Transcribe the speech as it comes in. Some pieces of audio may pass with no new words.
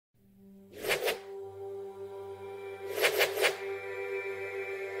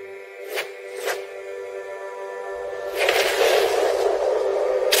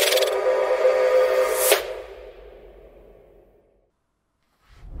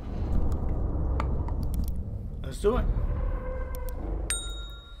Let's do it.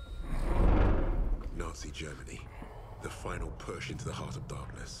 Nazi Germany. The final push into the heart of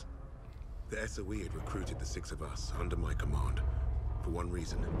darkness. The SOE had recruited the 6 of us under my command for one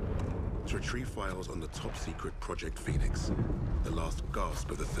reason: to retrieve files on the top-secret Project Phoenix, the last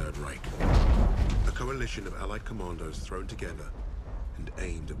gasp of the Third Reich. A coalition of Allied commandos thrown together and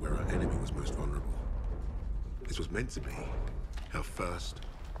aimed at where our enemy was most vulnerable. This was meant to be our first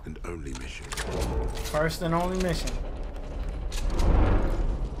and only mission. First and only mission.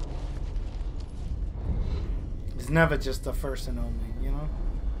 It's never just the first and only, you know?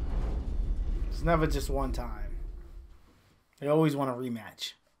 It's never just one time. They always want a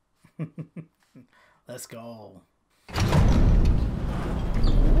rematch. Let's go.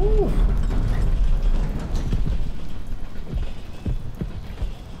 Ooh.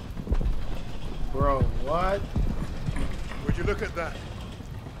 Bro, what? Would you look at that?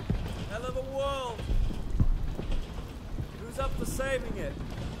 Hell of a world. Who's up for saving it?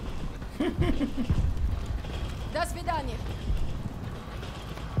 До свидания.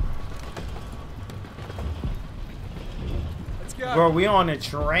 Let's go. Bro, we on a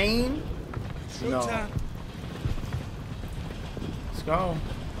train? No. Let's go.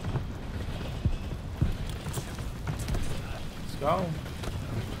 Let's go.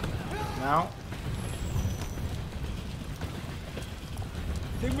 Now.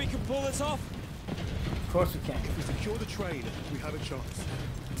 Think we can pull this off? Of course we can. If we secure the train, we have a chance.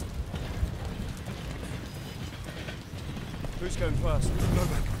 Who's going first? No,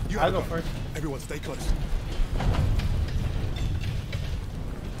 back. You I'll have go a gun. first. Everyone, stay close.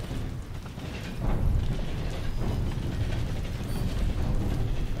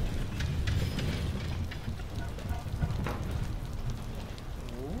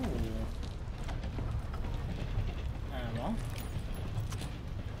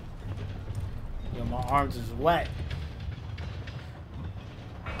 Yo, my arms is wet.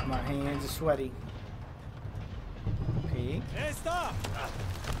 My hands are sweaty. Pig. Hey, stop!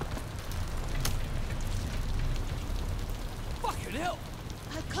 Fucking hell!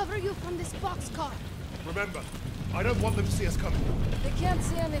 I'll cover you from this boxcar. Remember, I don't want them to see us coming. They can't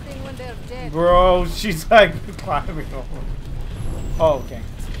see anything when they're dead. Bro, she's like climbing over. Oh, okay.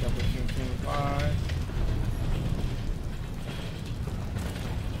 Double 5.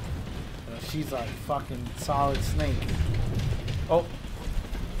 She's like fucking solid snake. Oh.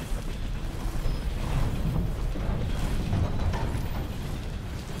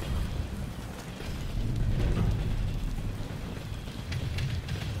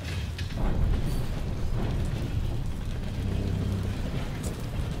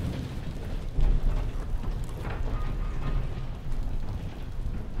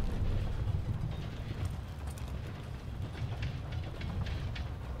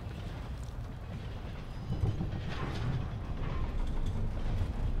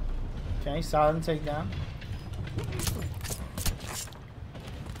 Okay, silent takedown.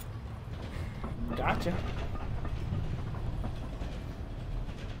 Gotcha.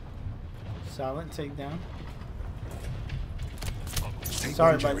 Silent takedown. Take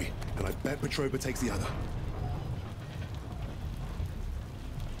Sorry, one, Jerry, buddy. and I bet Petrova takes the other.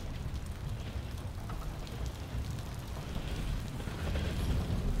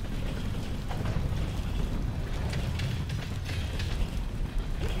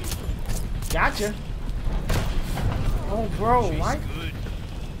 Gotcha. Oh, bro, what? Good.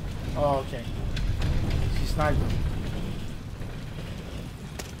 Oh, okay. She's sniping.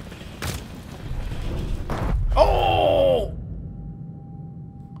 Oh!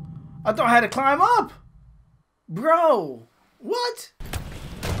 I thought I had to climb up. Bro, what?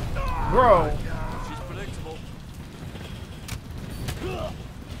 Bro. She's predictable.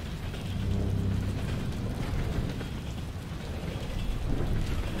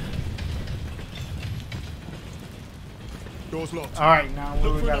 Door's locked. All right, now where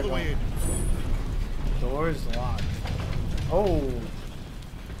Look we for gotta another go? way in. Door is locked. Oh.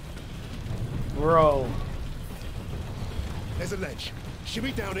 Bro. There's a ledge.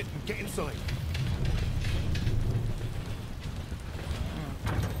 Shimmy down it and get inside.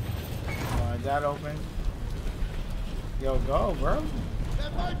 Alright, that open. Yo, go, bro.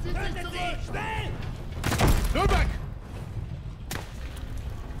 No back!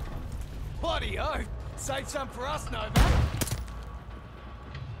 Bloody oath! Save some for us, Nova.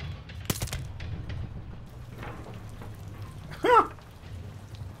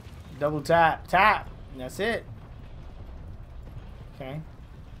 Double tap, tap. That's it. Okay.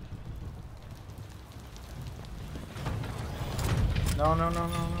 No, no, no, no,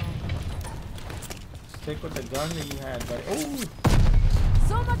 no. Stick with the gun that you had, buddy. Oh,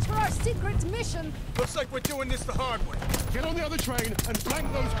 So much much for our secret mission. Looks like we're doing this the hard way. Get on the other train and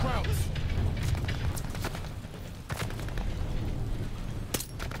flank those crowds.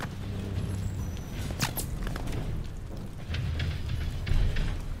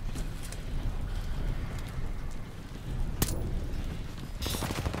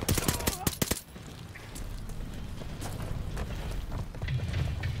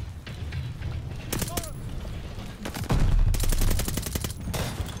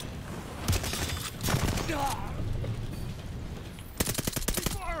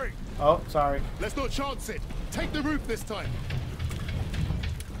 Oh, sorry. Let's not chance it. Take the roof this time.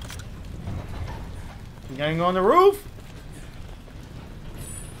 You gonna go on the roof?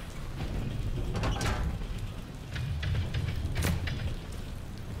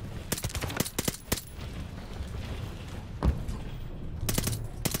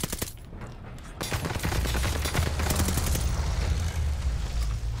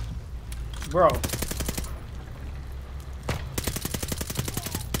 Bro.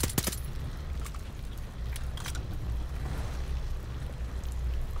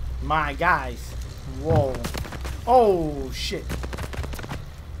 My guys. Whoa. Oh, shit.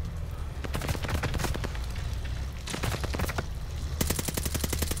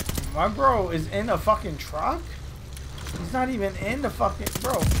 My bro is in a fucking truck? He's not even in the fucking...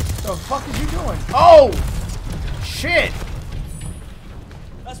 Bro, the fuck is you doing? Oh! Shit!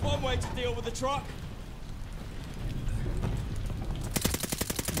 That's one way to deal with the truck.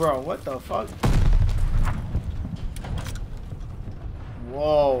 Bro, what the fuck?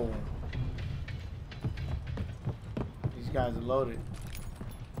 Whoa. These guys are loaded.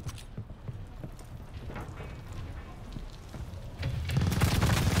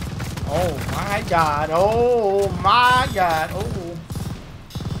 Oh my god. Oh my god. Oh.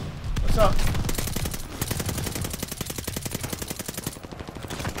 What's up?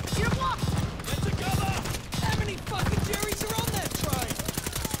 Get together! How many fucking Jerrys are on that train?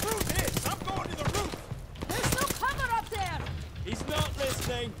 Screw this! I'm going to the roof! There's no cover up there. He's not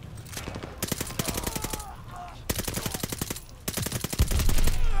listening.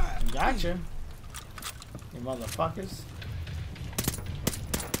 Gotcha. You motherfuckers.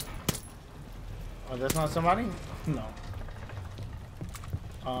 Oh, that's not somebody? No.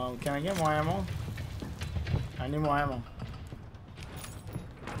 Can I get more ammo? I need more ammo.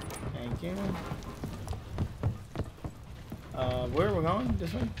 Thank you. Where are we going?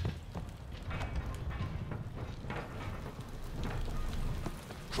 This way?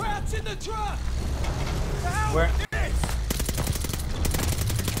 Crowds in the truck! Where?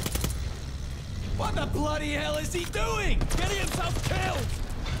 What the bloody hell is he doing? Getting himself killed!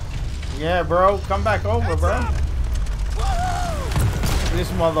 Yeah, bro. Come back over, Heads bro. up! Woo!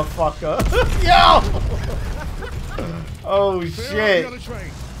 This motherfucker. Yo! Oh, Clear out the shit. other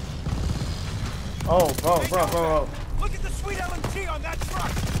train. Oh, bro. Look at the sweet LMT on that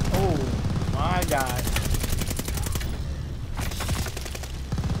truck! Oh, my God.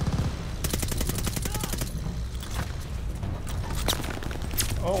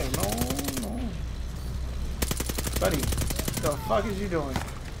 Oh, no. Buddy, what the fuck is you doing?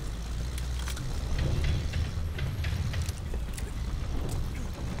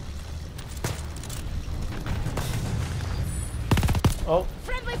 Oh,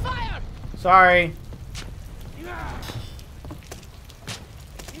 Friendly fire. sorry.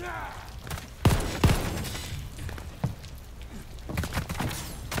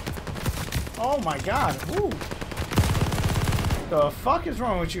 Oh my god. Ooh. The fuck is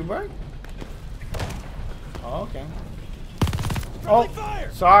wrong with you, bro? Oh, okay. Oh,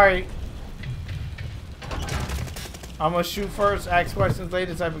 Fire! sorry. I'm gonna shoot first, ask questions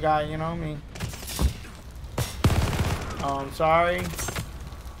later type of guy, you know what I mean? Sorry.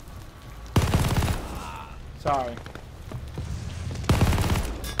 Sorry.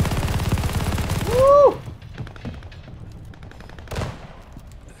 Woo!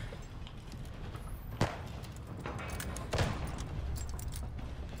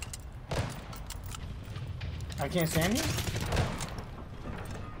 I can't stand you?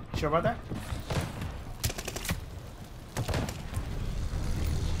 Sure about that?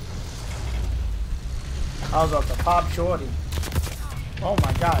 I was about to pop shorty. Oh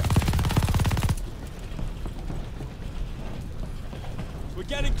my god. We're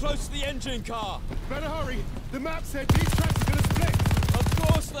getting close to the engine car. Better hurry. The map said these tracks are gonna split. Of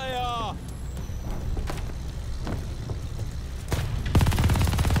course they are.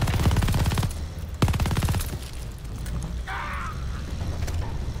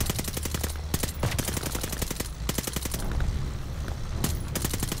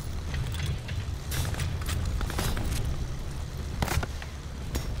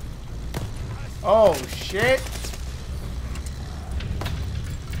 Oh shit.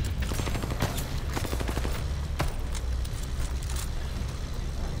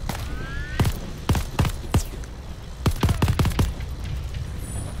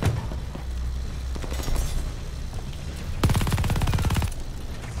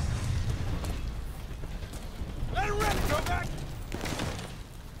 Let him rest, go back!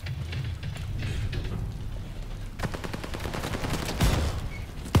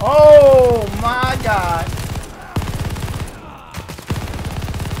 Oh my god.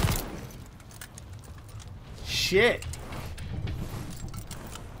 Shit.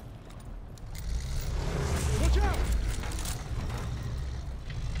 Watch out!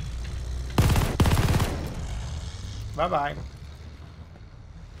 Bye bye.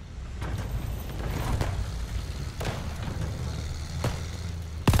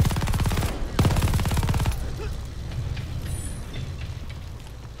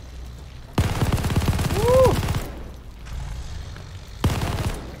 Woo.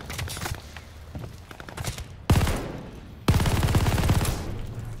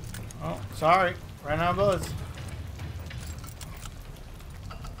 Oh, sorry. Ran out of bullets.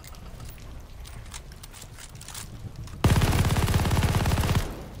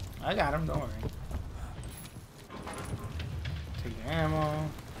 I got him, don't worry. Take the ammo.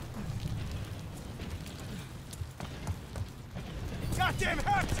 Goddamn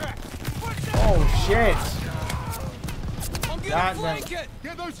half track! Oh shit! I'm God gonna damn. flank it!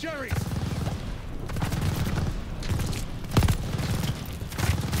 Get those Jerrys!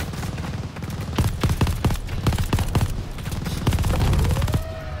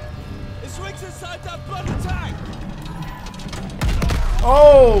 This wing's inside that bloody tank!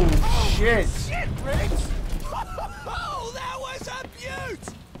 Oh shit! Shit, Riggs! Oh, that was a beaut!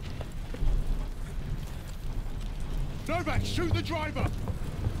 Novak, shoot the driver!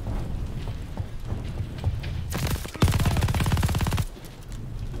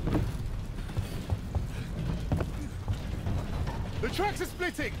 The tracks are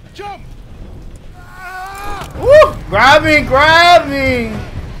splitting! Jump! Woo! Grab me! Grab me!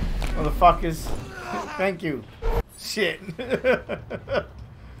 Motherfuckers. Thank you. Shit.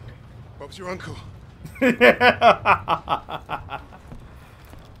 What was your uncle?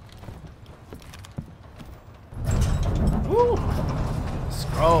 Woo!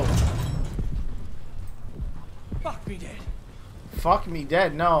 Scroll. Fuck me dead. Fuck me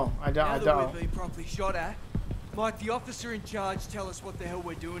dead. No, I don't. Now I that don't. we've been properly shot at, might the officer in charge tell us what the hell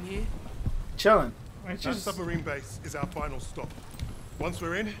we're doing here? Chilling. It's That just submarine base is our final stop. Once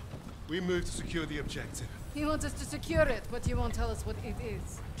we're in, we move to secure the objective. You want us to secure it, but you won't tell us what it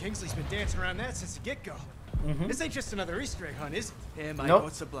is. Kingsley's been dancing around that since the get-go. This ain't just another Easter egg hunt, is it? Yeah, mate, Nope.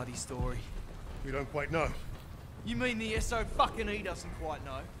 what's the bloody story? We don't quite know. You mean the SO fucking E doesn't quite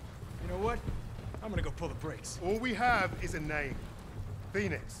know? You know what? I'm gonna go pull the brakes. All we have is a name.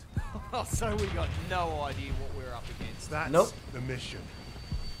 Phoenix. Oh, so we got no idea what we're up against. That's Nope. the mission.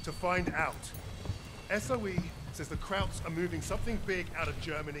 To find out. SOE says the Krauts are moving something big out of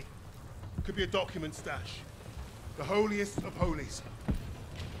Germany. Could be a document stash. The holiest of holies.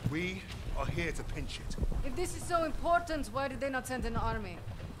 We are here to pinch it. If this is so important, why did they not send an army?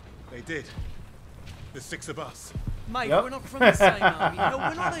 They did. The 6 of us. Mate, Yep. we're not from the same army. Hell,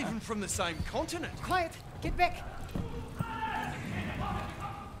 we're not even from the same continent. Quiet! Get back!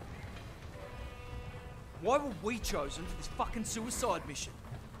 Why were we chosen for this fucking suicide mission?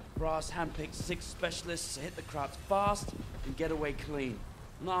 Brass handpicked 6 specialists to hit the crowds fast and get away clean.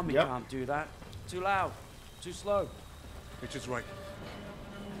 An army Yep. can't do that. Too loud, too slow. Which is right.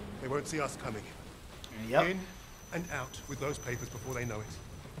 They won't see us coming. Yep. In and out with those papers before they know it.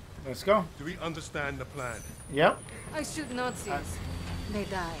 Let's go. Do we understand the plan? Yep. I shoot Nazis. They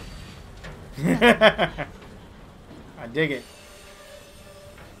die. I dig it.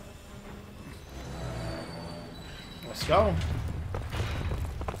 Let's go.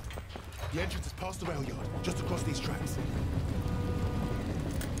 The entrance is past the rail yard, just across these tracks.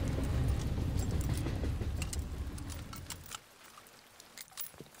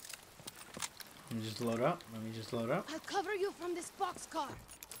 Let me just load up. Let me just load up. I'll cover you from this boxcar.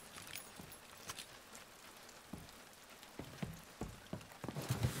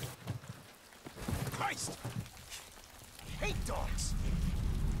 Christ! I hate dogs!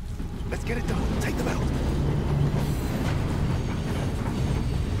 Let's get it done. Take them out.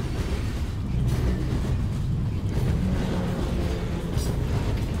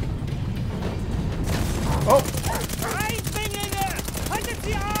 Oh!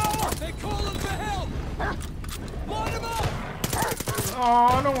 They're calling for help! Line them up! Oh,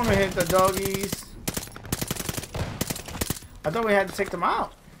 I don't want to hit the doggies. I thought we had to take them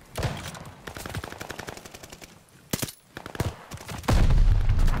out.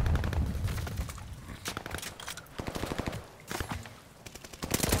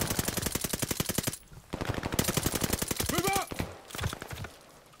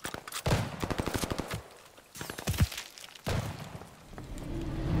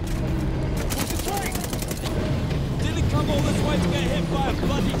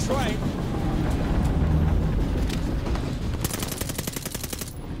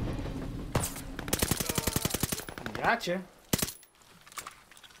 Gotcha.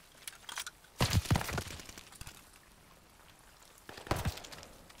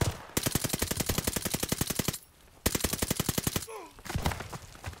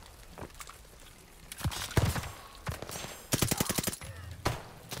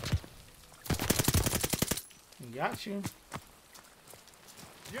 Got you.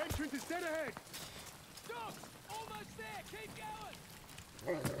 The entrance is dead ahead. Doc, almost there. Keep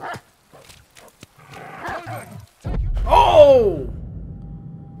going. Oh!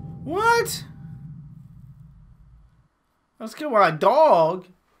 What? Let's kill my dog.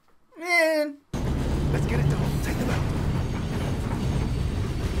 Man. Let's get it done. Take them out.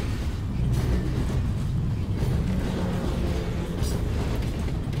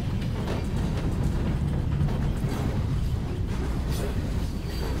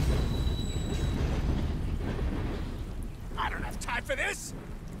 I don't have time for this.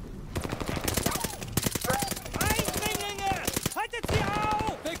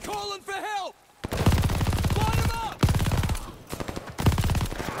 They're calling for help! Line them up!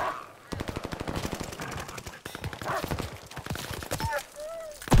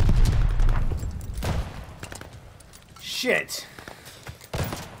 Shit.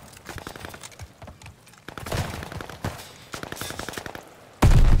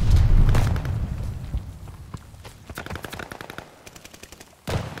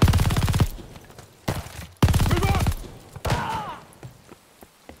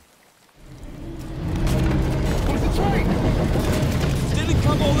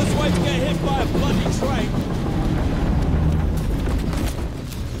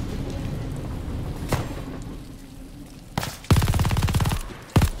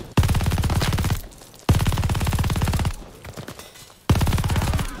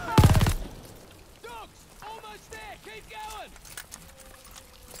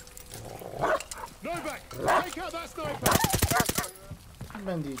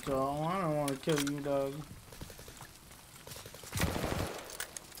 Bendico, I don't want to kill you, dog.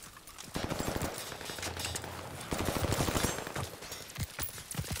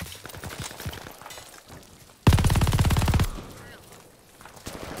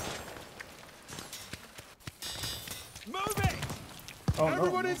 Move it! Oh,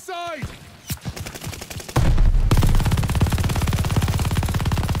 everyone no. Inside!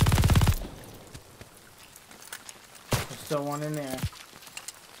 There's still one in there.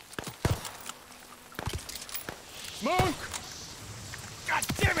 Smoke! God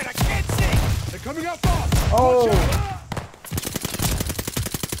damn it, I can't see! They're coming up fast! Oh!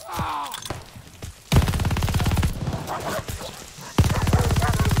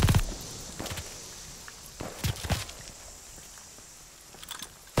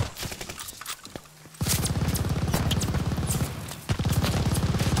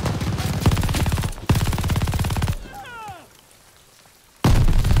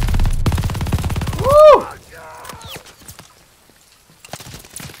 Watch out.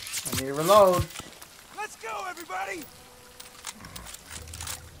 Reload. Let's go, everybody!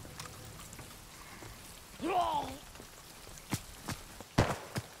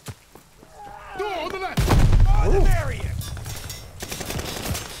 Door on the left! Oh, the barrier!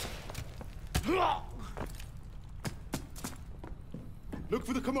 Look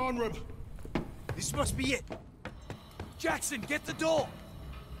for the command room. This must be it. Jackson, get the door!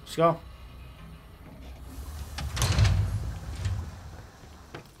 Let's go.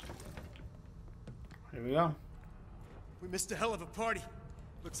 Here we go. We missed a hell of a party.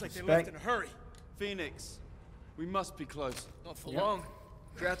 Looks like they Respect. left in a hurry. Phoenix, we must be close. Not for Yep. long.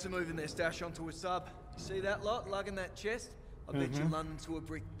 Krauts are moving their stash onto a sub. You see that lot lugging that chest? I bet you London to a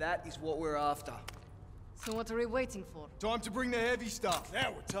brick that is what we're after. So what are we waiting for? Time to bring the heavy stuff.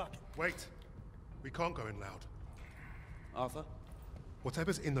 Now we're talking. Wait. We can't go in loud. Arthur?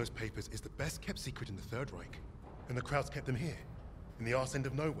 Whatever's in those papers is the best kept secret in the Third Reich. And the Krauts kept them here, in the arse end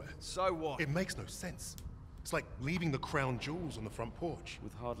of nowhere. So what? It makes no sense. It's like leaving the crown jewels on the front porch.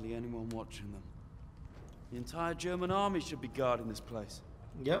 With hardly anyone watching them. The entire German army should be guarding this place.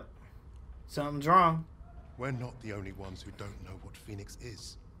 Yep. Something's wrong. We're not the only ones who don't know what Phoenix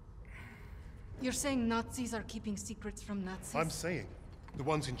is. You're saying Nazis are keeping secrets from Nazis? I'm saying the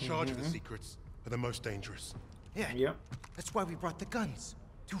ones in charge of the secrets are the most dangerous. Yeah. Yep. That's why we brought the guns.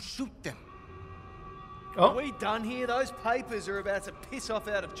 To shoot them. Oh. Are we done here? Those papers are about to piss off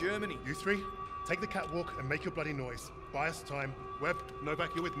out of Germany. You three, take the catwalk and make your bloody noise. Buy us time. Webb,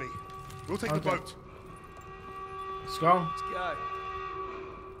 Novak, you're with me. We'll take the Okay. boat. Let's go. Let's go.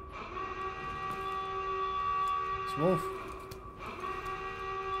 Let's move.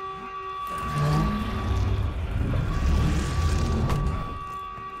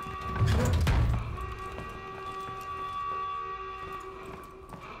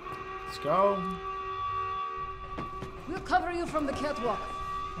 go. We'll cover you from the catwalk.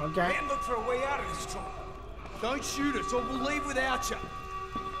 Okay. And look for a way out of this trouble. Don't shoot us or we'll leave without you.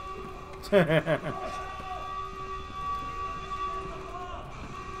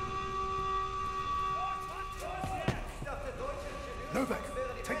 Novak,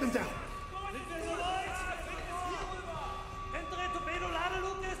 take them down.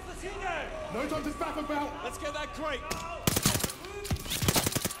 No time to faff about. Let's get that crate.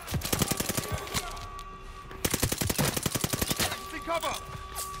 Take cover.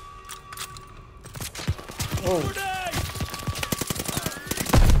 Oh.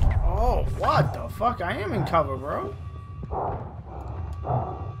 Oh, what the fuck? I am in cover, bro.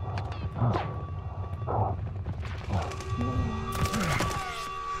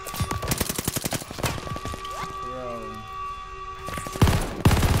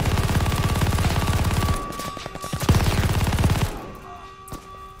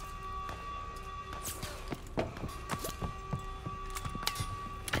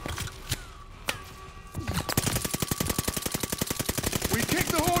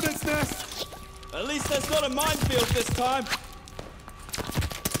 At least there's not a minefield this time.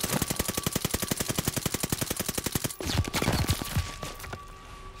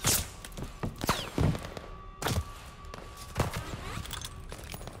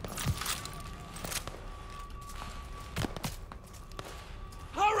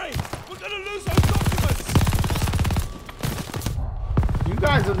 Hurry! We're gonna lose those documents! You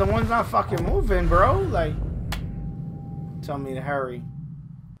guys are the ones not fucking moving, bro. Like, tell me to hurry.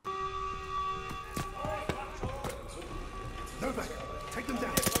 Novak, take them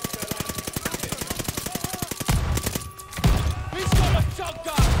down. He's got a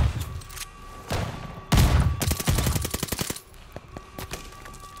shotgun!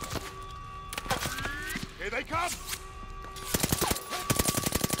 Here they come!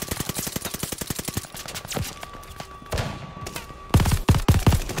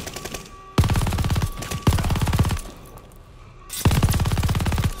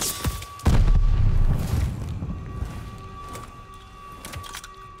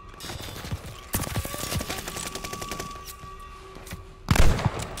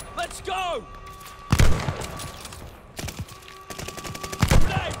 Let's go!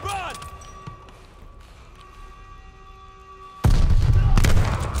 Hey, run!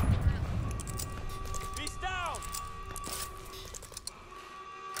 He's down!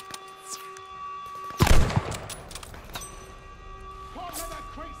 Can't let that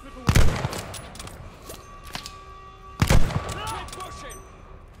crate slip away. Keep pushing!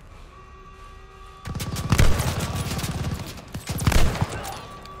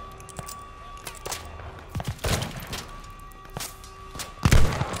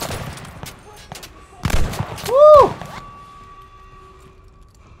 Woo!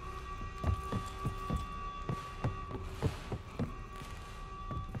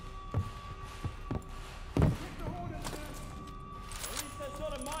 At least there's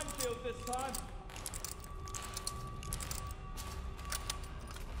not a minefield this time.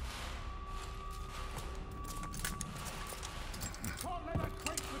 Can't let that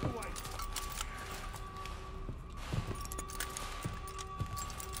crate slip away.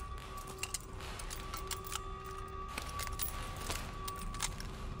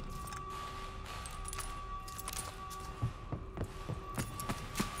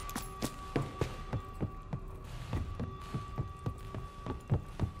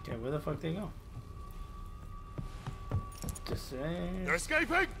 Okay, where the fuck they go? Just saying. They're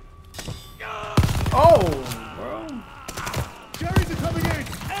escaping! Oh, bro. Jerry's are coming in!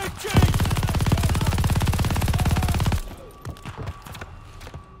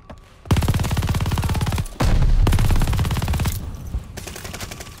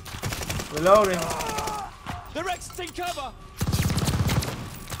 Reloading. They're exiting cover!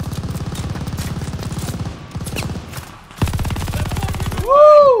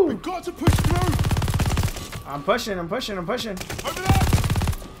 Woo! We've got to push through! I'm pushing, I'm pushing, I'm pushing. Over there!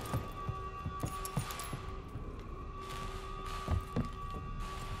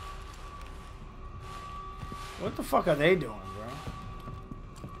 What the fuck are they doing, bro?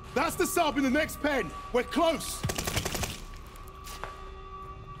 That's the sub in the next pen! We're close!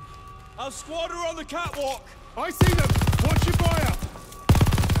 Our squad are on the catwalk! I see them! Watch your fire!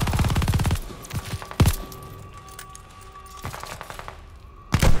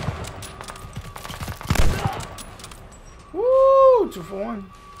 Woo! 2 for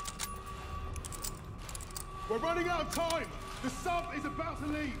 1. We're running out of time! The sub is about to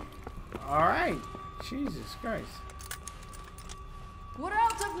leave! Alright. Jesus Christ. We're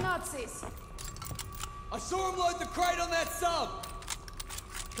out of Nazis. I saw him load the crate on that sub.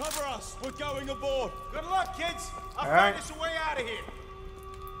 Cover us. We're going aboard. Good luck, kids. I'll All right. find us a way out of here.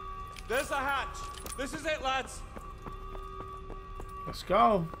 There's the hatch. This is it, lads. Let's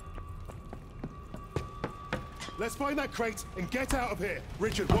go. Let's find that crate and get out of here.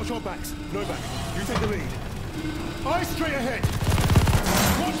 Richard, watch our backs. Novak, you take the lead. Eyes straight ahead.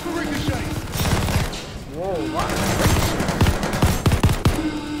 Watch for ricochet. Whoa, what?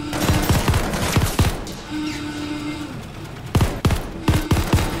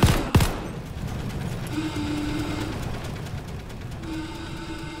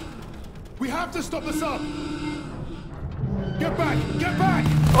 We have to stop the sub. Get back! Get back!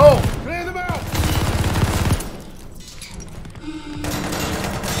 Oh! Clear them out!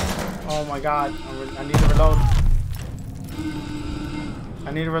 Oh my god. I need to reload.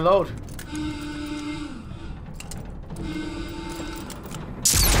 I need to reload.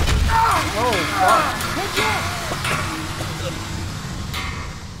 Oh, fuck.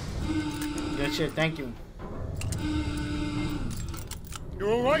 Good shit, thank you. You're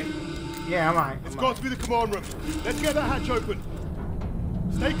alright? Yeah, I'm alright. It's got to be the command room. Let's get that hatch open.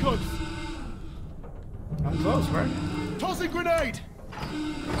 Stay close. I'm close, right? Tossing grenade!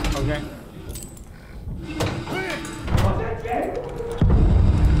 Okay. Clear!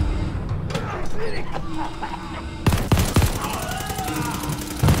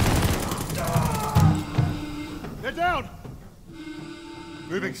 They're down!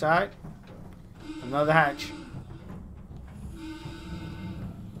 Moving. Inside. Another hatch.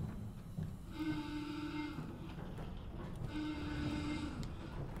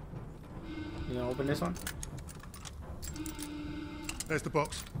 You gonna open this one? There's the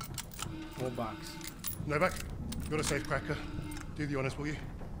box. What box? Novak, got a safe cracker. Do the honors, will you?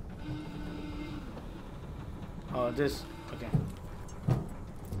 Oh, this. Okay.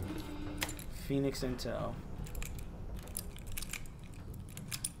 Phoenix Intel.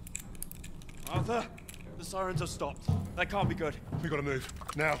 Arthur, the sirens have stopped. That can't be good. We gotta move.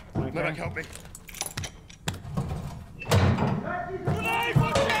 Now. Okay. Novak, help me. Grenade,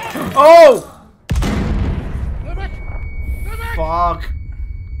 watch out! Oh! Novak! Novak! Fuck.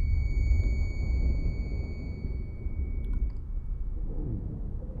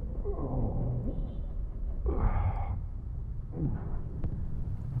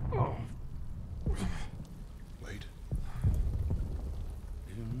 Wait.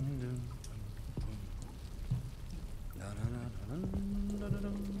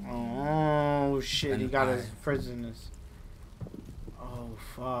 Oh shit, he got his prisoners. Oh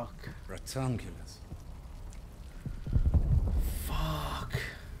fuck. Rectangulars. Fuck.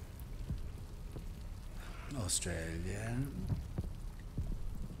 Australia.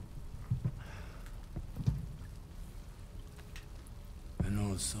 And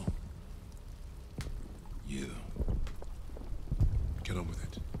also you. Get on with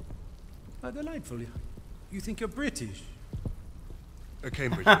it. Ah, delightful. You think you're British? A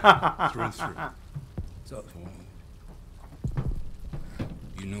Cambridge, through and through. So,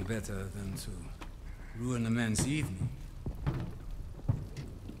 you know better than to ruin a man's evening.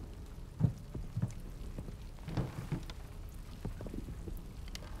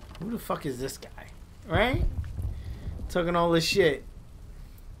 Who the fuck is this guy? Right? Talking all this shit.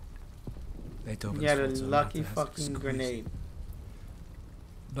 Beethoven's He had a thoughts on lucky that as fucking exquisite, grenade.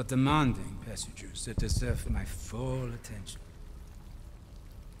 but demanding passengers that deserve my full attention.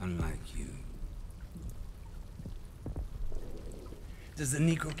 Unlike you. Does the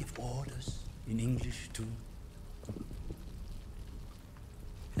Negro give orders in English too?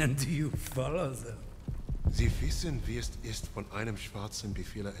 And do you follow them? Sie wissen, wie es ist, von einem schwarzen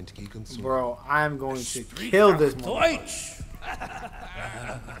Befehler entgegenzunehmen. Bro, I'm going to kill this motherfucker. Deutsch!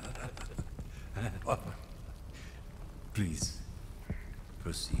 Please,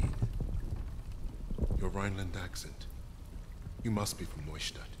 proceed. Your Rhineland accent. You must be from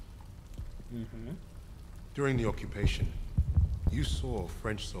Neustadt. Mm-hmm. During the occupation, you saw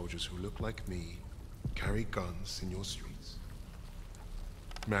French soldiers who look like me carry guns in your streets.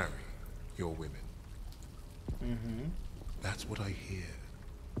 Marry your women. Mm-hmm. That's what I hear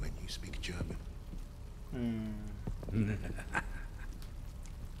when you speak German.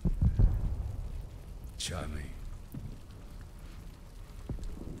 Charming.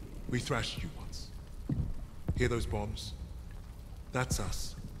 We thrashed you once. Hear those bombs? That's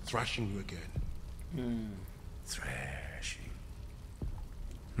us, thrashing you again. Thrashing.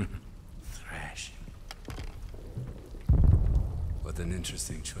 Thrashing. What an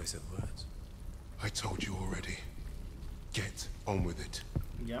interesting choice of words. I told you already. Get on with it.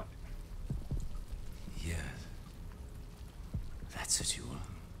 Yep. Yes. That's what you want.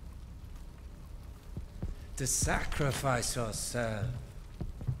 To sacrifice yourself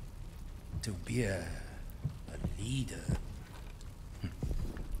to be a leader.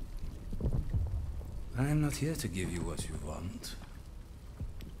 I am not here to give you what you want.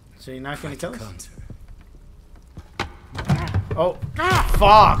 So you're not gonna kill us? Counter. Oh,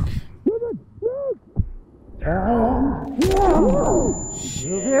 fuck!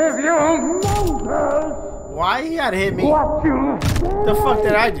 Shit. Why you gotta hit me? The fuck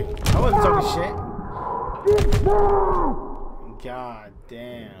did I do? I wasn't talking shit. God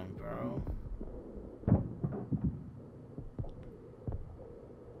damn, bro.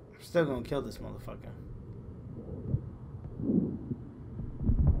 I'm still gonna kill this motherfucker.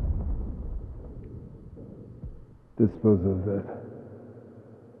 Dispose of that.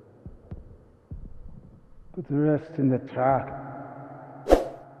 Put the rest in the truck.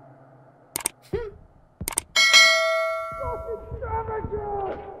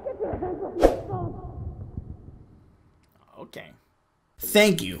 Okay.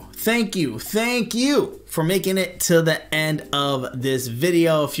 Thank you for making it to the end of this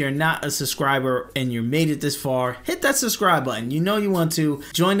video. If you're not a subscriber and you made it this far, hit that subscribe button. You know you want to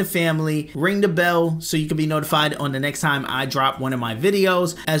join the family, ring the bell so you can be notified on the next time I drop one of my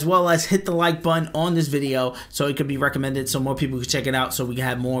videos, as well as hit the like button on this video so it could be recommended so more people can check it out, so we can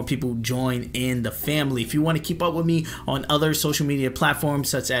have more people join in the family. If you want to keep up with me on other social media platforms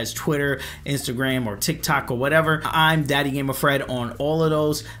such as Twitter, Instagram, or TikTok or whatever, I'm DaddyGamerFred on all of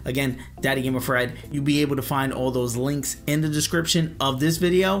those. Again, DaddyGamerFred. You'll be able to find all those links in the description of this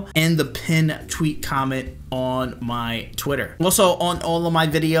video and the pinned tweet comment on my Twitter. Also, on all of my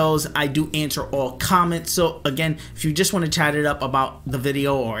videos, I do answer all comments. So again, if you just want to chat it up about the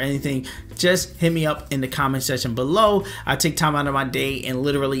video or anything, just hit me up in the comment section below. I take time out of my day and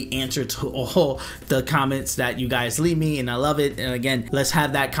literally answer to all the comments that you guys leave me, and I love it. And again, let's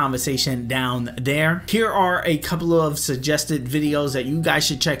have that conversation down there. Here are a couple of suggested videos that you guys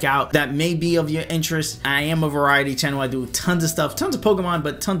should check out that may be of your interest. I am a variety channel. I do tons of stuff, tons of Pokemon,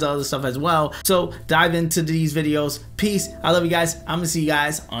 but tons of other stuff as well. So dive into these videos. Peace. I love you guys. I'm gonna see you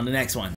guys on the next one.